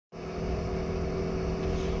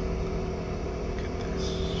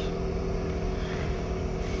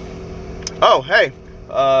Oh, hey,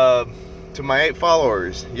 to my 8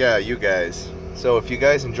 followers, yeah, you guys. So if you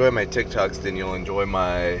guys enjoy my TikToks, then you'll enjoy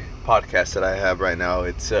my podcast that I have right now.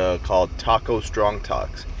 It's called Taco Strong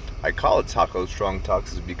Talks. I call it Taco Strong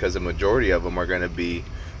Talks is because the majority of them are going to be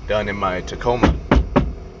done in my Tacoma.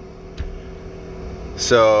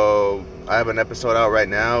 So I have an episode out right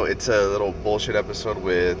now. It's a little bullshit episode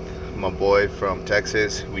with my boy from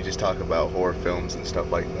Texas. We just talk about horror films and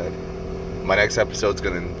stuff like that. My next episode's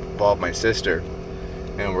going to involve my sister,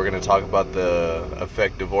 and we're going to talk about the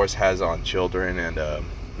effect divorce has on children and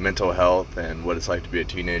mental health and what it's like to be a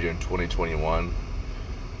teenager in 2021.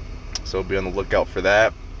 So be on the lookout for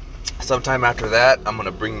that. Sometime after that, I'm going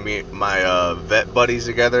to bring my vet buddies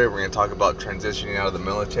together. We're going to talk about transitioning out of the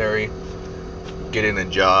military, getting a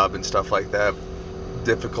job and stuff like that,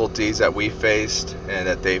 difficulties that we faced and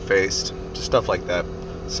that they faced, just stuff like that.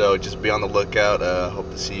 So just be on the lookout. Hope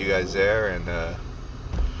to see you guys there, and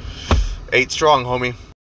 8 strong, homie.